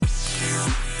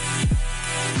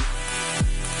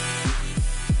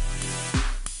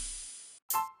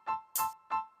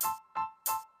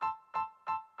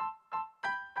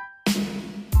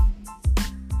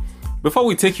before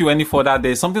we take you any further,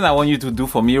 there's something I want you to do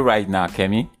for me right now,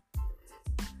 Kemi.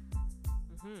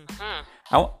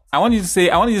 I want you to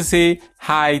say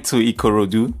hi to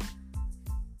Ikorodu.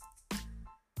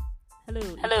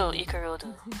 Hello,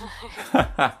 Ikorodu.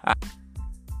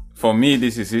 For me,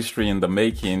 this is history in the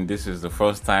making. This is the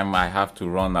first time I have to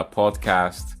run a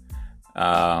podcast.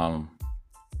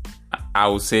 I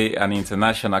would say an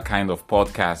international kind of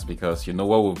podcast, because you know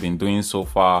what we've been doing so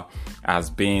far has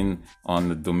been on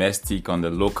the domestic, on the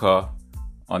local,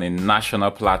 on a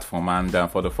national platform. And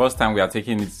for the first time, we are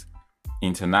taking it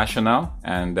international.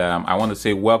 And I want to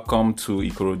say welcome to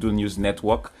Ikorodu News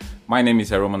Network. My name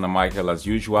is Roman Michael, as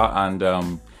usual.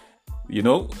 And,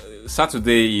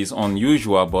 Saturday is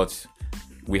unusual, but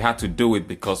we had to do it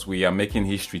because we are making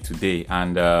history today.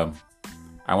 And I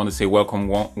want to say welcome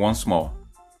once more.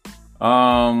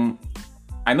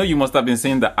 I know you must have been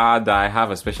seeing the ad that I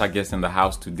have a special guest in the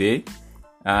house today,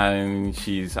 and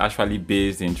she's actually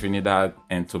based in Trinidad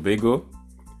and Tobago.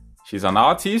 She's an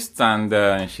artist,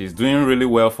 and she's doing really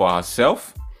well for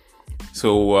herself.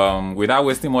 So without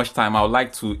wasting much time, I would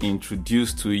like to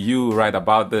introduce to you right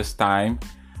about this time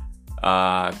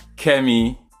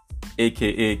Kemi,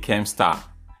 aka Kemstar.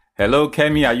 Hello,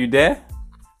 Kemi, are you there?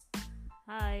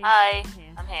 Hi,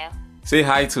 I'm here. Say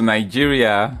hi to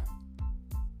Nigeria.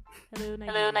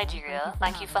 Hello, Nigeria.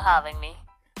 Thank you for having me.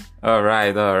 All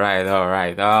right.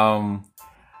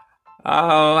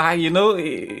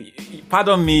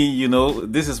 Pardon me,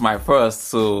 this is my first,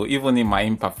 so even in my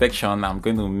imperfection, I'm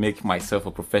going to make myself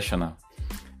a professional.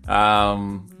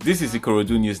 This is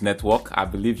Ikorodu News Network. I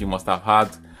believe you must have heard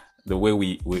the way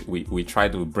we try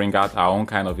to bring out our own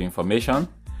kind of information.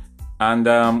 And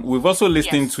we've also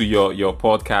listened to your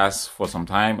podcast for some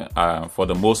time, for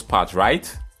the most part,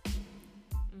 right?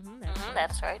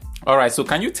 That's right. All right, so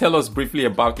can you tell us briefly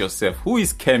about yourself? Who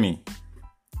is Kemi?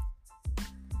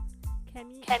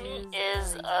 Kemi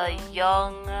is a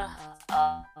young,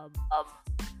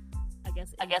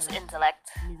 intellect,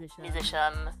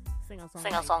 musician,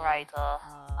 singer-songwriter,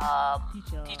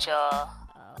 teacher.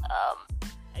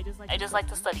 I just like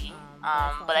to study,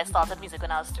 but I started music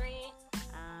when I was 3,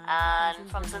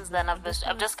 and since then I've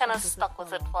just kind of stuck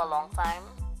with it for a long time.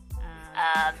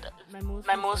 And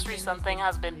my most recent thing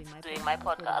has been doing my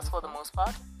podcast for the most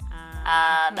part.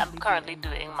 And I'm currently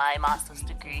doing my master's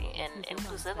degree in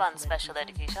inclusive and special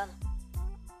education.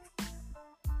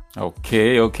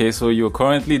 Okay. So you're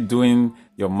currently doing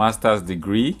your master's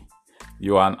degree.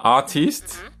 You're an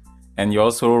artist, and you're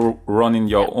also running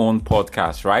your own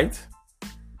podcast, right?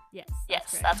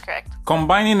 Yes, that's correct.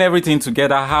 Combining everything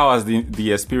together, how has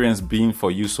the experience been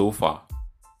for you so far?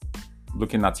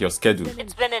 Looking at your schedule.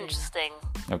 It's been interesting.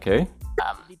 Okay.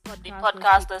 The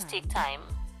podcast does take time.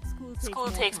 School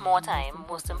takes more time,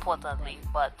 most importantly,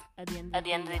 but at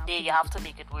the end of the day, you have to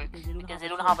make it work because you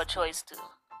don't have a choice to.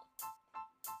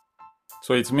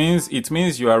 So it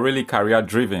means you are really career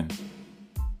driven,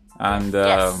 and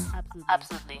yes,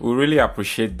 absolutely. We really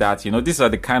appreciate that. These are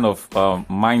the kind of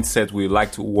mindset we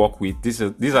like to work with. These are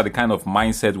the kind of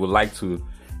mindset we like to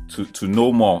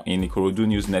know more in Ikorodu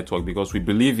News Network, because we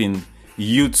believe in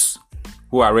youths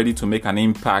who are ready to make an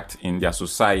impact in their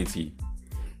society.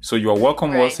 So you are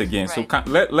welcome once again. Right.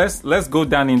 So let's go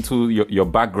down into your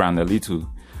background a little.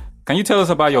 Can you tell us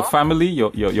about your family,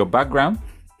 your background?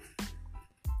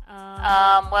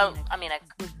 Well, I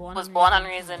was born and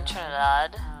raised in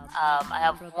Trinidad. I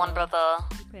have one brother,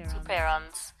 2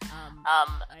 parents.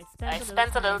 I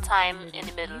spent a little time in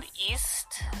the Middle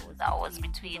East. That was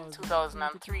between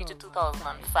 2003 to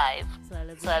 2005.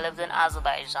 So I lived in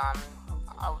Azerbaijan.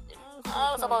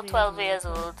 I was about 12 years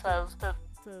old, 12 to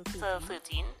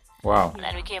 13. Wow. And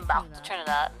then we came back to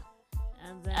Trinidad.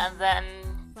 And then,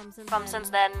 since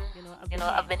then,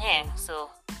 I've been here, so.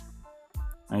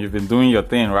 And you've been doing your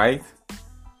thing, right?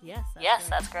 Yes,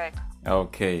 that's correct.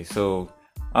 Okay, so,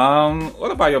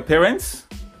 what about your parents?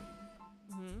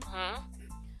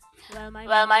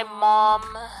 Well, my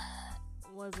mom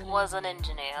was an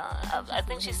engineer. I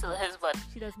think she still is, but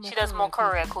she does more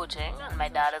career coaching, and my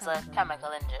dad is a chemical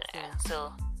engineer,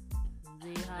 so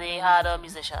they had a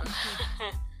musician.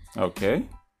 Okay,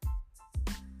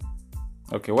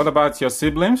 what about your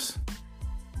siblings?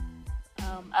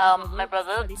 My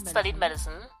brother studied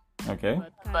medicine. Okay.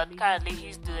 But currently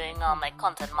he's doing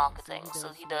content marketing, so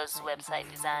he does website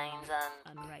designs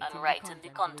and writing the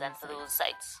content for those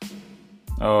sites.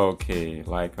 Okay,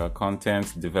 like a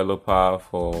content developer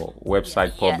for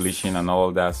website publishing and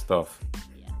all that stuff.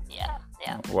 Yeah.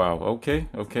 Wow. Okay.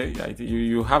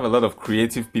 You have a lot of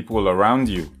creative people around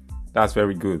you. That's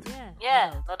very good.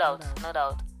 Yeah, no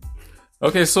doubt.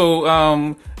 Okay,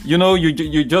 so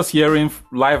you're just hearing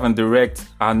live and direct.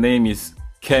 Her name is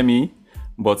Kemi,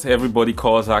 but everybody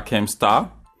calls her Kemstar.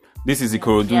 This is the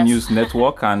Ikorodu News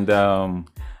Network, and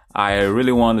I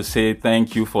really want to say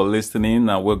thank you for listening.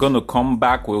 We're going to come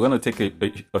back. We're going to take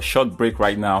a short break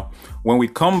right now. When we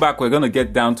come back, we're going to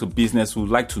get down to business. We'd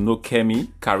like to know Kemi,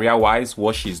 career-wise,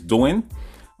 what she's doing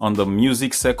on the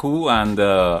music circle, and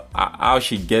how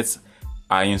she gets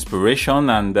her inspiration,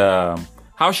 and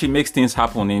how she makes things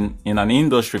happen in an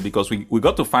industry, because we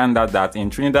got to find out that in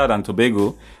Trinidad and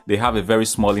Tobago, they have a very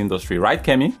small industry. Right,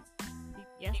 Kemi?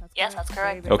 Yes, that's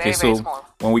correct. Okay, very, so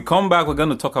when we come back, we're going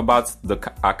to talk about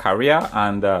our career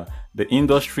and the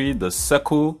industry, the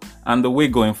circle, and the way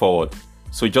going forward.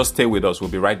 So just stay with us.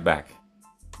 We'll be right back.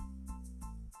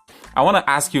 I want to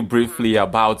ask you briefly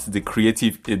about the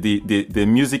the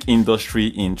music industry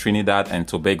in Trinidad and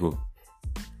Tobago.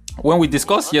 When we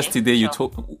discussed yesterday, you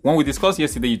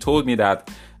told me that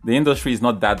the industry is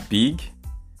not that big.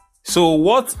 So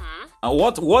what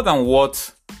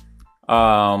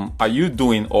are you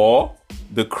doing, or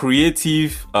the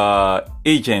creative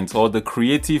agents or the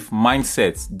creative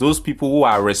mindsets, those people who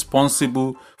are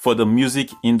responsible for the music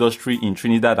industry in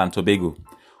Trinidad and Tobago,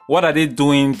 what are they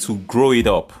doing to grow it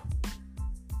up?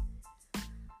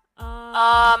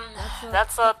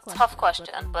 That's a tough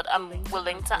question, but I'm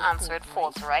willing to answer it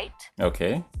forthright.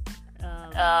 Okay.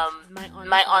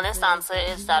 My honest answer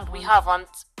is that we haven't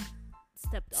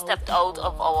stepped out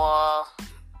of our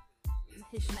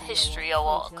history,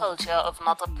 our culture of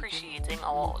not appreciating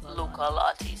our local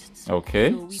artists.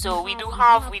 Okay. So we do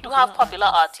have popular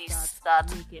artists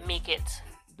that make it.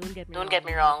 Don't get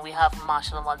me wrong, we have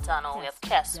Marshall Montano, we have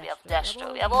Kes, we have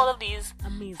Destro, we have all of these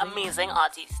amazing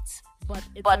artists.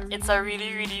 But it's a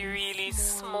really, really, really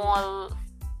small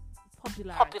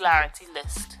popularity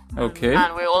list. Okay.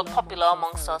 And we're all popular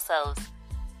amongst ourselves.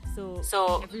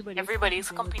 So everybody's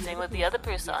competing with the other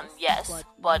person, yes,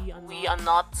 but we are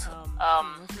not,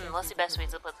 what's the best way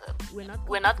to put it?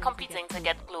 We're not competing to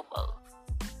get global.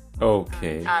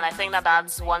 Okay. And I think that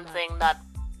that's one thing that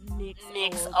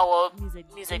makes our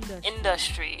music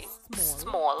industry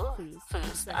small,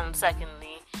 first, and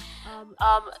secondly,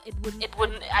 it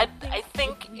wouldn't. I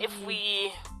think if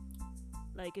we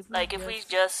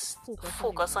just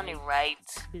focus on the right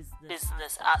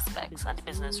business aspects and the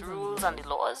business rules and the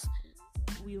laws,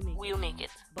 we'll make it.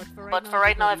 But for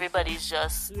right now, everybody's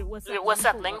just we're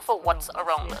settling for what's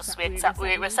around us.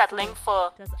 We're settling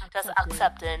for just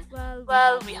accepting.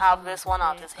 Well, we have this one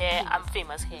artist here. I'm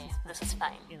famous here. This is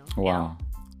fine. Wow.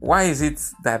 Why is it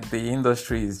that the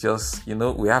industry is just,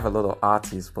 we have a lot of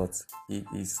artists, but it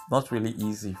is not really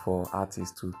easy for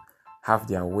artists to have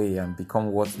their way and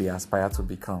become what they aspire to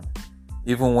become,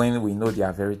 even when we know they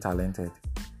are very talented?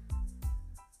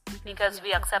 Because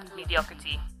we accept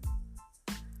mediocrity.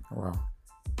 Wow.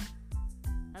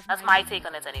 That's my take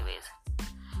on it anyways.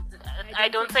 I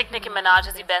don't think Nicki Minaj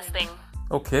is the best thing.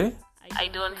 Okay. I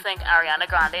don't think Ariana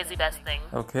Grande is the best thing.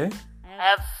 Okay. I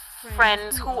have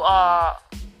friends who are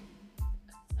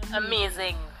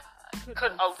amazing,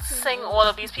 could out-sing all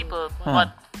of these people,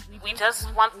 but we just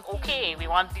want we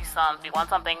want decent, we want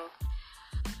something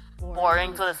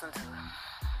boring to listen to.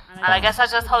 And I guess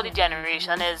that's just how the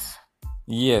generation is.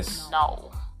 Yes.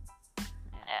 Now.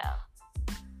 Yeah.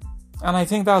 And I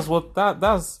think that's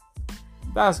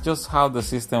just how the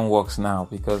system works now,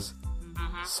 because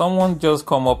someone just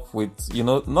come up with,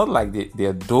 not like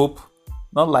they're dope,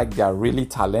 not like they're really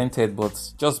talented,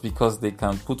 but just because they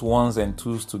can put ones and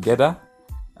twos together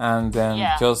and then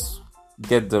just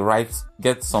get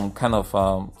some kind of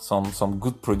some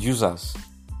good producers.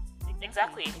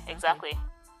 Exactly.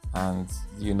 And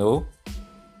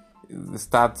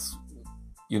start,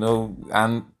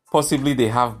 and possibly they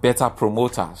have better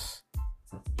promoters.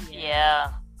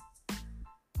 Yeah.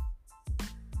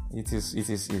 It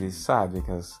is sad,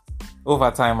 because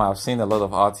over time I've seen a lot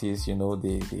of artists,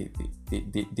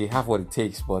 they have what it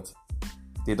takes, but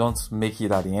they don't make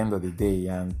it at the end of the day,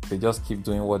 and they just keep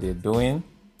doing what they're doing.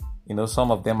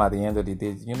 Some of them at the end of the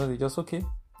day, they just,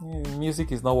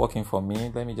 music is not working for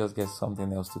me, let me just get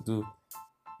something else to do.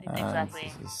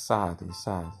 Exactly. It's sad. It's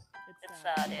sad,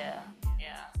 yeah.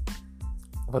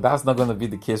 But that's not going to be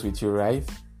the case with you, right?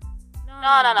 No.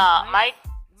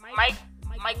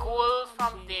 My goal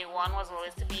from day one was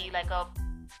always to be like a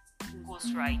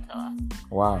ghostwriter.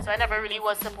 Wow. So I never really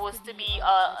was supposed to be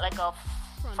like a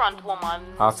front woman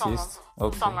artist,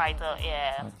 songwriter.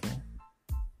 Yeah.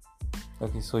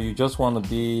 Okay, so you just want to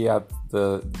be at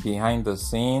the behind the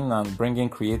scene and bringing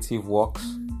creative works.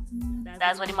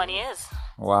 That's where the money is.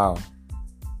 Wow.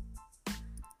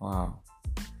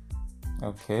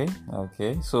 Okay,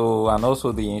 okay. So, and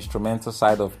also the instrumental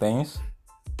side of things,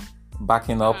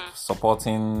 backing up,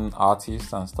 supporting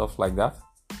artists and stuff like that.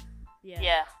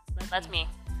 Yeah, that's me.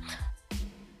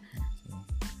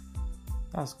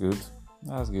 That's good.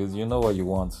 That's good. You know what you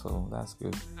want, so that's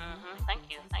good.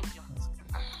 Thank you.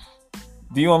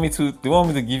 Do you want me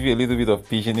to give you a little bit of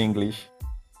pidgin English,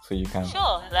 so you can?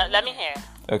 Sure. Let me hear.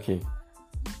 Okay.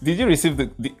 Did you receive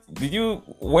did you,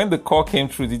 when the call came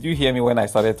through, did you hear me when I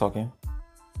started talking?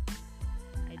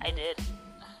 I did.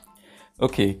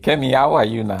 Okay, Kemi, how are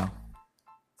you now?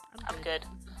 I'm good.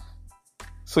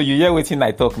 So you hear waiting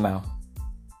I talk now?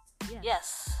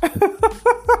 Yes.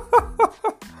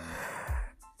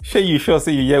 Sure, you sure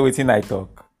say you hear waiting I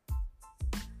talk?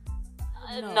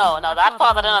 No, that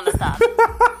part I don't understand.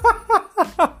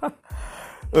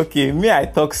 Okay, me I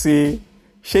talk say,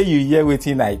 sure you hear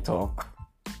waiting I talk?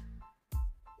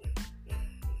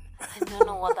 I don't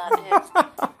know what that is.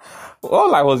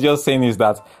 All I was just saying is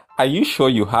that, are you sure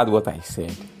you heard what I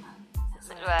said?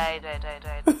 Right.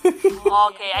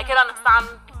 Okay, I can understand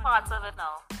parts of it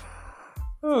now.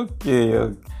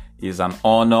 Okay. It's an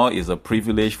honor, it's a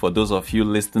privilege for those of you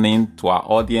listening, to our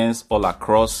audience all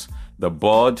across the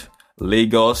board,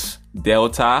 Lagos,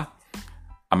 Delta,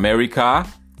 America,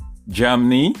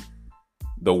 Germany,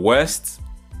 the West,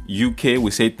 UK.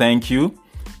 We say thank you.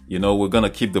 You know, we're going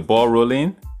to keep the ball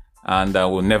rolling and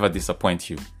we'll never disappoint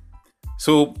you.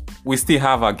 So we still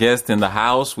have our guest in the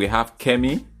house. We have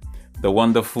Kemi, the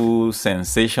wonderful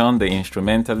sensation, the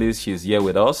instrumentalist. She's here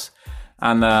with us.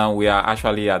 And we are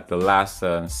actually at the last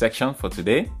section for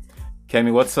today.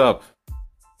 Kemi, what's up?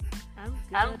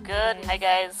 I'm good. Hi,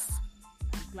 guys.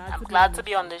 I'm glad to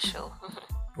be on this show.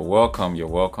 You're welcome.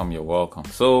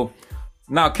 So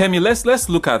now, Kemi, let's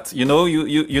look at, you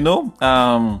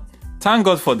know, thank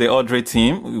God for the Audrey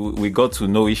team. We got to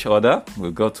know each other. We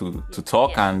got to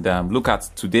talk and look at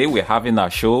today. We're having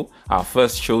our show, our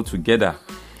first show together.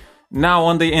 Now,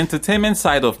 on the entertainment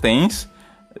side of things,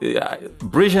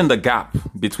 bridging the gap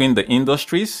between the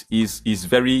industries is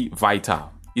very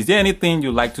vital. Is there anything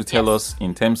you'd like to tell us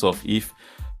in terms of if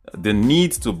the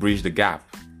need to bridge the gap?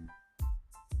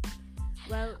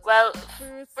 Well,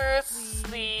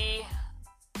 firstly,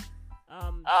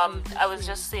 I was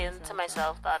just saying to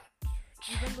myself that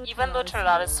even though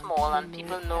Trinidad is small and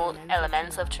people know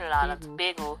elements of Trinidad and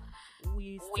Tobago,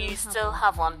 we still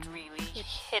haven't really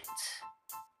hit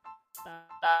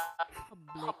that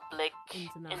public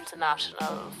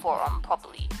international forum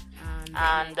properly.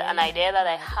 And an idea that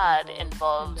I had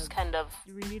involves kind of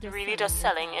really just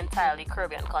selling entirely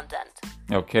Caribbean content.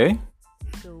 Okay.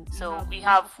 So we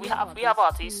have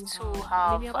artists who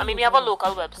have, we have a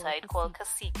local website called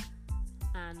Cacique,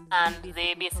 and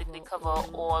they basically cover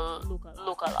all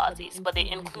local artists, but they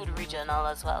include regional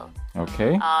as well.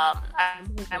 Okay.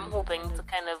 I'm hoping to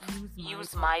kind of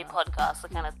use my podcast to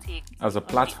kind of take as a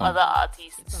platform other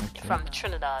artists from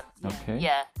Trinidad. Okay.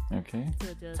 Yeah. Okay.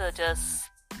 To just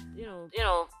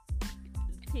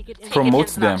take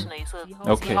promote it them. So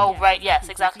Okay. see how, right? Yes,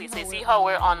 exactly. So see how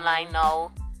we're online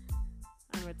now.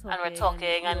 And we're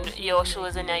talking, and your show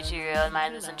is in Nigeria, and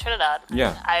mine is in Trinidad.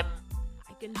 Yeah. I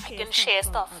can share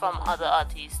stuff from other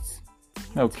artists.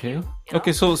 Okay. You know?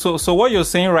 Okay. So what you're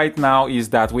saying right now is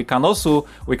that we can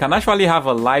actually have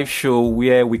a live show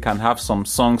where we can have some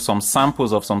songs, some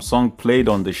samples of some song played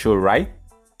on the show, right?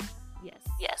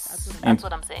 Yes. That's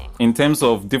what I'm saying. In terms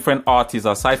of different artists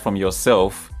aside from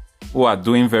yourself who are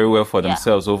doing very well for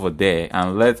themselves over there,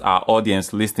 and let our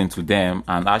audience listen to them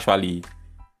and actually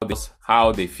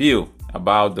how they feel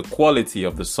about the quality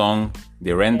of the song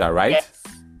they render, right? Yes.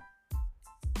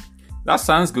 That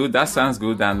sounds good.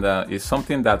 And it's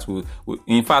something that we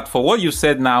in fact, for what you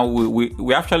said now, we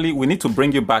need to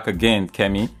bring you back again,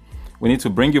 Kemi. We need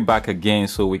to bring you back again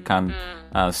so we can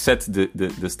set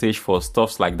the stage for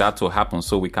stuff like that to happen.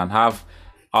 So we can have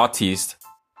artists,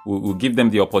 we'll give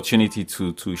them the opportunity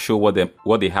to show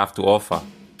what they have to offer.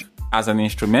 As an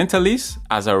instrumentalist,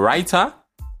 as a writer,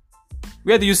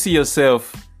 where do you see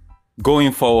yourself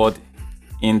going forward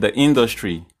in the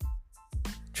industry?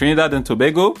 Trinidad and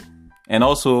Tobago, and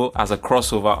also as a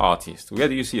crossover artist. Where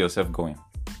do you see yourself going?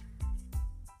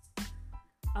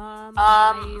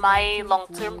 My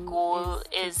long-term goal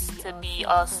is to be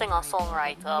a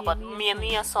singer-songwriter, but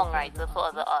mainly a songwriter for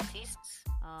other artists.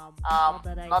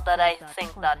 Not that I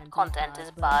think that content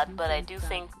is bad, but I do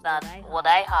think that what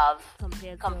I have,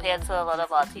 compared to a lot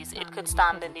of artists, it could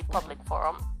stand in the public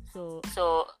forum.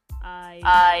 So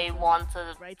I want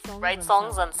to write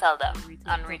songs and sell them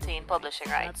and retain publishing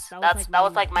rights. That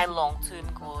was like my long-term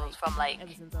goals from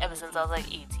ever since I was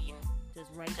 18.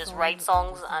 Just write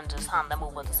songs and just hand them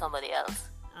over to somebody else.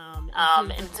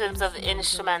 In terms of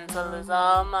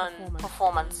instrumentalism and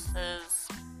performances,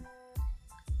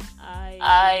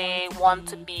 I want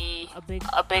to be a big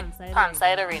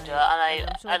pan-side arranger,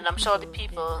 and I'm sure the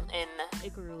people in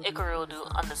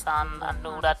Ikorodu understand and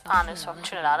know that pan is from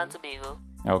Trinidad and Tobago.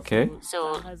 Okay.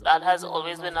 So that has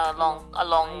always been a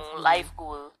long life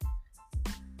goal.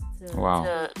 Wow.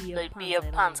 To be a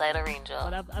pan-side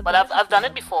arranger. But I've done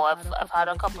it before. I've had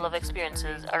a couple of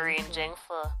experiences arranging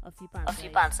for a few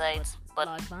pan-sides, but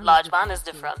large band is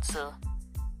different. So,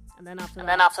 and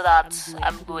then after that,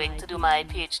 I'm going to do my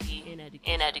PhD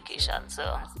in education.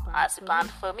 So that's the plan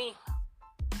for me.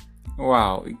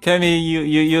 Wow,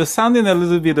 Kemi, you're sounding a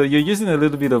little bit. You're using a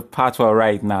little bit of patois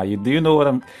right now. Do you know what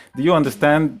I'm? Do you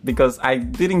understand? Because I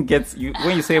didn't get you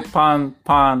when you say pan.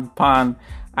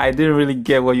 I didn't really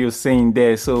get what you're saying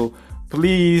there. So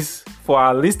please, for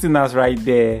our listeners right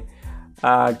there,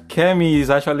 Kemi is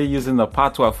actually using the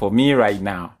patois for me right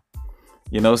now.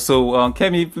 So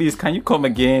Kemi, please, can you come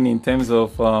again in terms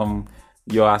of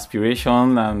your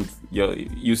aspiration and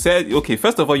you said, okay,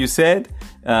 first of all, you said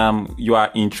you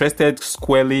are interested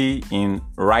squarely in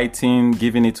writing,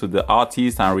 giving it to the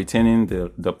artist and retaining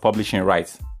the publishing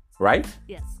rights, right?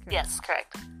 Yes, correct. Yes,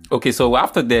 correct. Okay, so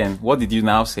after then, what did you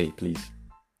now say, please?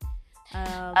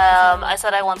 I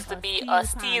said I wanted to be a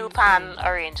steel pan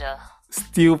arranger.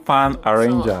 Steel pan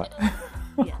arranger.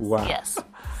 So, wow. Yes.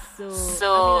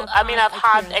 So I've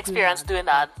had experience doing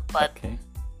that, but okay.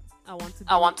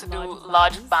 I want to do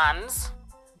large bands.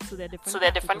 So there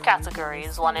are different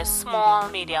categories. One is small,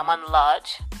 medium, and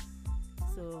large.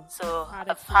 So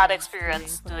I've had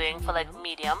experience doing for like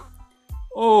medium.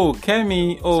 Oh,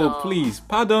 Kemi, please,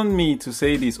 pardon me to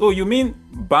say this. Oh, you mean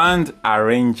band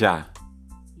arranger?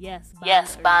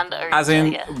 Yes, band arranger. As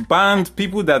in band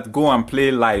people that go and play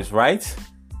live, right?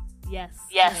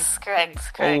 Yes, correct.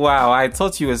 Oh, wow, I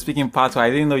thought you were speaking patois. I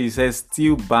didn't know you said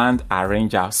steel band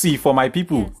arranger. See, for my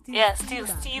people.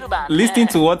 Steel band. Listen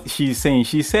to what she's saying.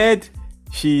 She said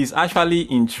she's actually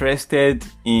interested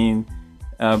in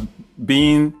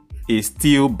being a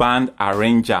steel band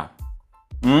arranger.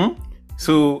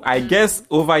 So I guess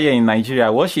over here in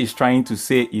Nigeria, what she's trying to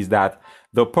say is that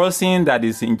the person that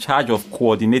is in charge of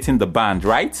coordinating the band,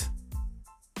 right?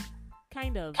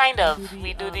 Kind of.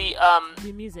 We do the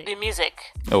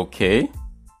music. Okay.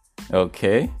 So,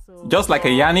 just like a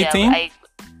Yanni thing?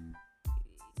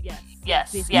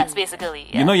 Yes, basically.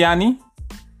 Yeah. You know Yanni?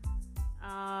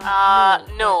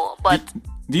 No, but...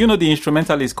 Do you know the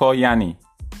instrumental is called Yanni?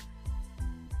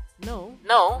 No.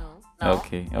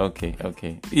 Okay.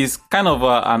 He's kind of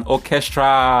an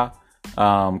orchestra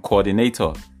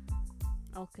coordinator.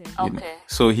 Okay.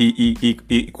 So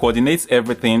he coordinates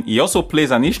everything. He also plays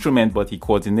an instrument, but he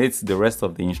coordinates the rest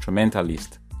of the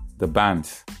instrumentalist, the band.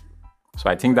 So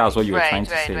I think that's what you were trying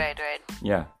to say. Right.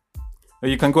 Yeah. No,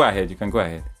 you can go ahead.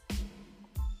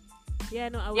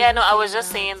 I was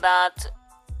just saying that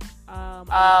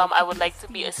I would like to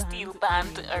be a steel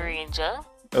band arranger.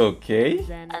 Okay.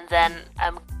 And then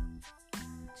I'm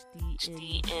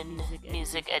PhD in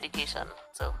music education.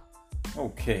 So.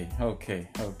 Okay.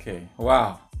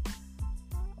 Wow.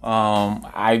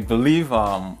 I believe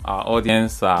our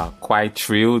audience are quite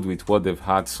thrilled with what they've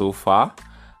had so far.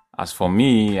 As for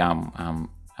me, I'm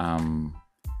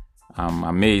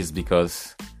amazed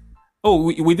because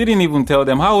we didn't even tell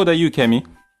them. How old are you, Kemi?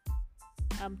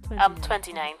 I'm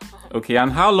 29. Okay,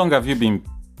 and how long have you been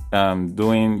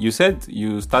doing? You said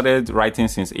you started writing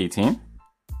since 18.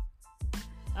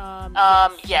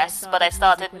 Yes, but I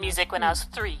started music when I was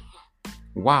 3.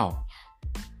 Wow.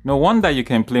 No wonder you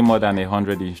can play more than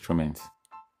 100 instruments.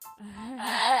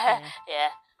 Yeah.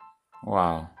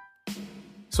 Wow.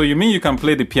 So you mean you can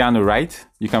play the piano, right?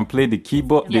 You can play the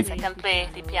keyboard? Yes, I can play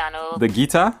the piano. The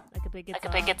guitar? I can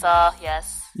play guitar,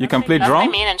 yes. You can play That's drum?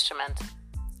 my main instrument.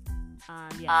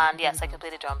 And yes, I can play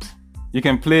the drums. You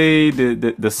can play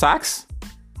the sax?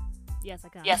 Yes,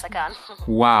 I can.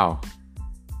 Wow.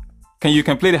 You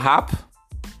can play the harp?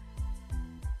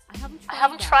 I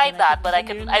haven't tried that, but I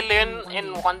learn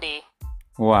in one day.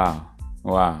 Wow.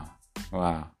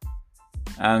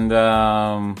 And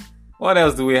what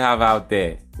else do we have out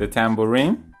there? The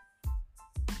tambourine?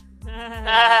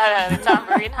 The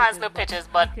tambourine has no pitches,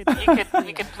 but we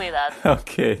could play that.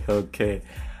 Okay.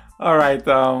 All right.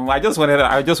 I just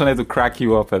wanted to crack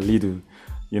you up a little,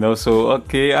 So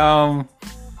okay.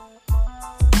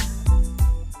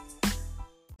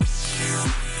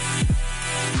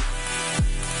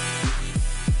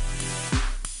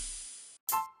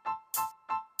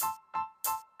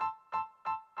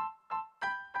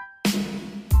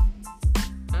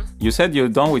 You said you're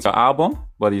done with your album,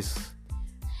 but it's...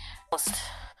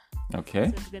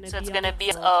 Okay. So it's gonna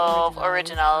be of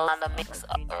original and a mix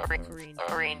of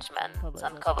arrangements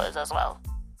and covers as well.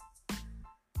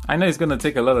 I know it's going to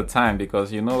take a lot of time because,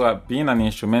 being an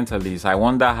instrumentalist, I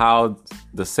wonder how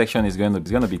the section is going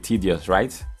to be tedious,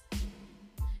 right?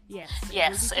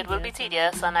 Yes, it will be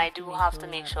tedious, and I do have to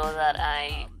make sure that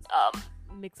I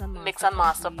mix and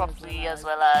master properly, as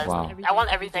well as I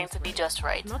want everything to be just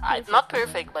right. Not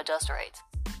perfect, but just right.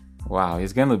 Wow,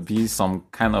 it's going to be some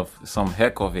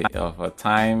heck of a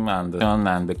time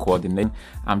and the coordination.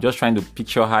 I'm just trying to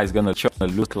picture how it's going to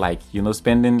look like,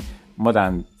 spending more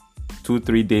than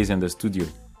 2-3 days in the studio.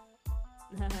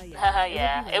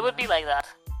 Yeah, it would be like that.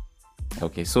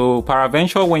 Okay, so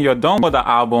Paraventure, when you're done with the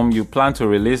album, you plan to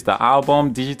release the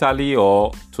album digitally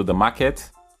or to the market?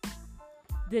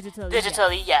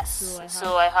 Digitally, yes.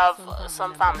 So I have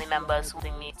some family members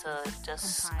wanting me to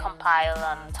just compile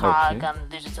and tag and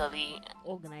digitally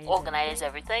organize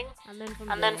everything.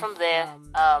 And then from there,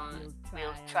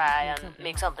 we'll try and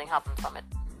make something happen from it.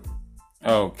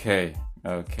 Okay.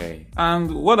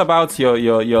 And what about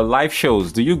your live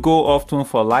shows? Do you go often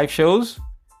for live shows?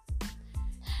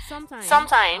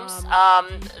 Sometimes.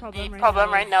 The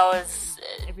problem right now is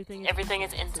everything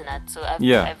is internet. So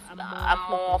I'm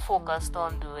more focused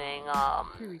on doing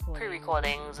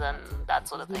pre-recordings and that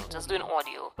sort of thing, just doing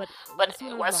audio. But as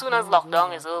soon as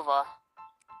lockdown is over,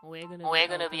 we're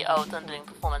gonna be out and doing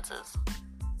performances.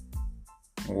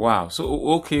 Wow. So,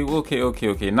 okay.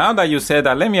 Now that you said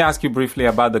that, let me ask you briefly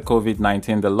about the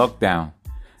COVID-19, the lockdown.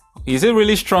 Is it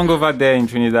really strong over there in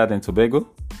Trinidad and Tobago?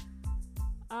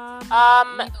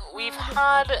 We've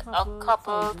had a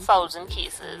couple thousand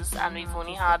cases, and we've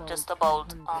only had just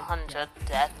about 100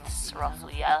 deaths,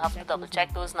 roughly. I'll have to double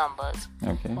check those numbers.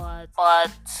 Okay.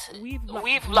 But we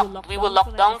were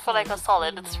locked down for like a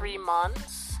solid 3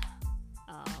 months.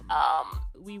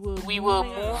 We were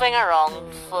moving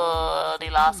around for the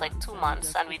last 2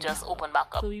 months, and we just opened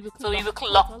back up. So we were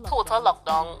total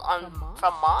lockdown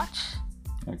from March.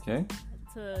 Okay.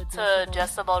 To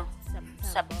just about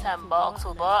September,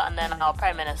 October, and then our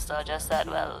Prime Minister just said,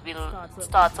 well, we'll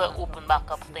start to open back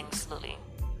up things slowly.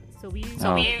 So we,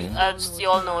 as you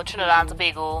all know, Trinidad and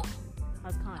Tobago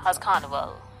has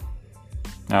Carnival.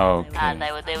 Okay. And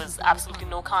there was absolutely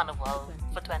no Carnival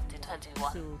for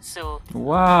 2021. So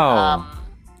wow.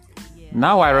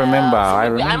 Now I remember.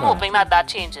 I'm hoping that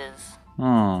changes.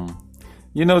 Some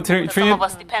of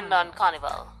us depend on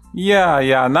Carnival.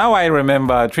 Yeah. Now I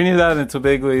remember. Trinidad and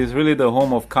Tobago is really the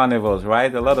home of carnivals,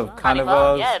 right? A lot of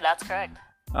carnivals. Yeah, that's correct.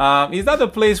 Is that the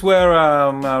place where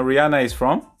Rihanna is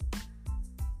from?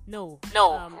 No.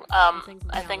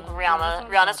 I think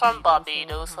Rihanna's from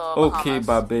Barbados or Bahamas. Okay,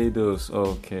 Barbados.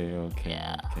 Okay.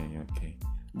 Yeah. Okay.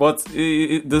 But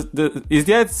is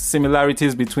there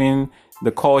similarities between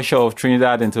the culture of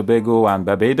Trinidad and Tobago and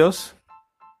Barbados?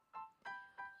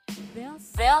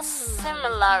 There are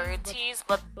similarities,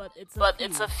 but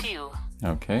it's a few.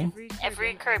 Okay.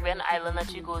 Every Caribbean island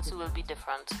that you go to will be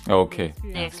different. Okay.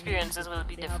 The experiences will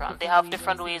be different. They have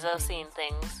different ways of seeing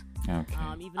things. Okay.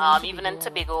 Even in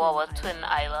Tobago, our twin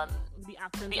island, the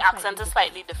accent is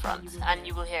slightly different, and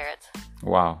you will hear it.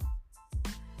 Wow.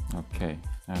 Okay.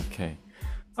 I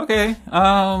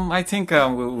think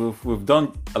we've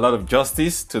done a lot of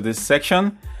justice to this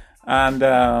section. And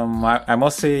I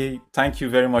must say thank you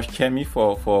very much, Kemi,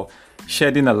 for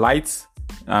shedding a light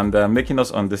and making us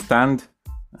understand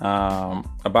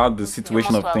about the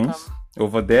situation of things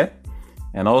over there,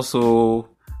 and also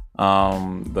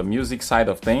the music side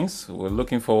of things. We're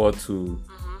looking forward to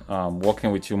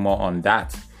working with you more on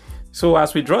that. So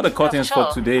as we draw the curtains for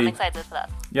today, I'm excited for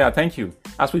that. Yeah, thank you.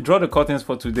 As we draw the curtains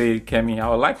for today, Kemi, I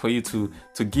would like for you to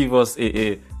give us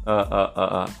a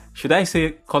should I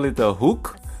say call it a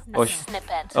hook? Or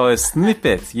snippet. Or a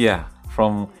snippet, yeah,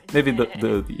 from maybe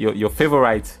your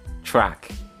favorite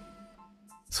track.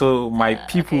 So my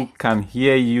people can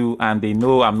hear you and they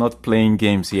know I'm not playing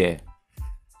games here.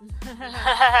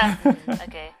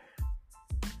 Okay.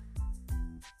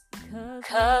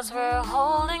 'Cause we're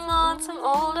holding on to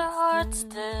older hearts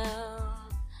still.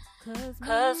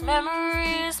 'Cause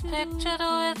memories pictured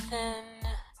within.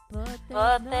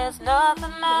 But there's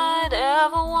nothing I'd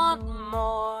ever want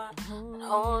more than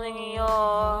holding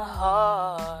your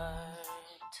heart.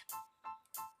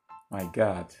 My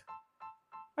God.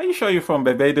 Are you sure you're from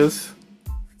Barbados?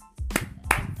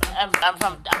 I'm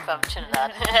from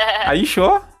Trinidad. Are you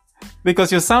sure?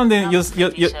 Because you're sounding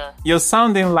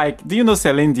like, do you know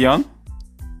Celine Dion?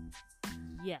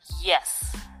 Yes.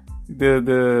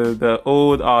 The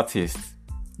old artist.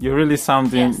 You're really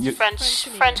sounding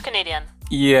French Canadian.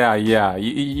 Yeah.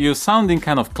 You're sounding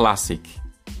kind of classic.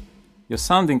 You're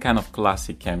sounding kind of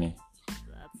classic, Kemi.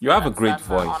 You have a great That's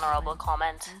voice. an honorable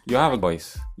comment. You have a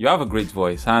voice. You have a great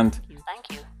voice. And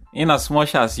Thank you. in as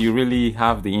much as you really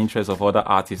have the interest of other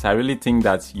artists, I really think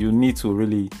that you need to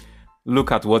really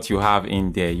look at what you have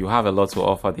in there. You have a lot to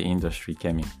offer the industry,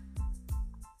 Kemi.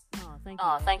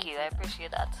 Oh, thank you. I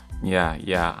appreciate that.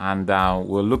 Yeah. And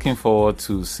we're looking forward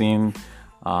to seeing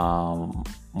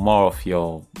more of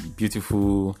your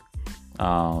beautiful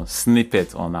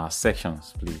snippet on our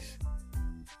sections, please.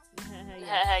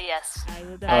 Yes.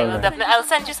 I will definitely. I'll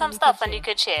send you some stuff and you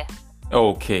could share.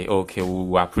 Okay.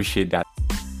 We appreciate that.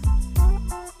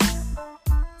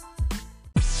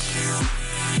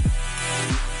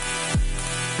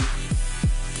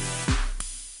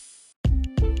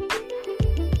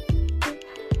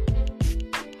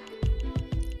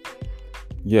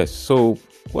 Yes, so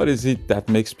what is it that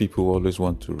makes people always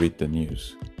want to read the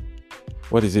news?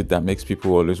 What is it that makes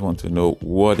people always want to know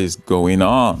what is going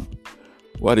on?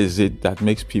 What is it that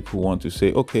makes people want to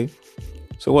say, okay,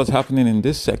 so what's happening in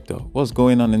this sector? What's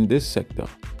going on in this sector?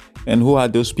 And who are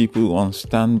those people on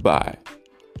standby,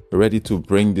 ready to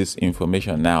bring this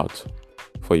information out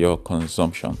for your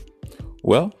consumption?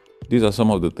 Well, these are some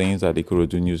of the things that the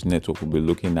Ikorodu News Network will be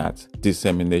looking at.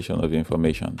 Dissemination of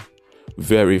information,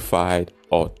 verified,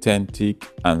 authentic,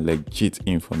 and legit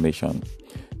information.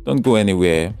 Don't go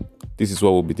anywhere. This is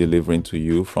what we'll be delivering to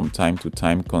you from time to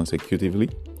time consecutively.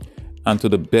 And to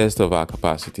the best of our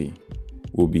capacity,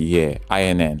 we'll be here.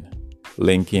 INN,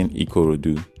 linking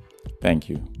Ikorodu. Thank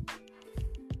you.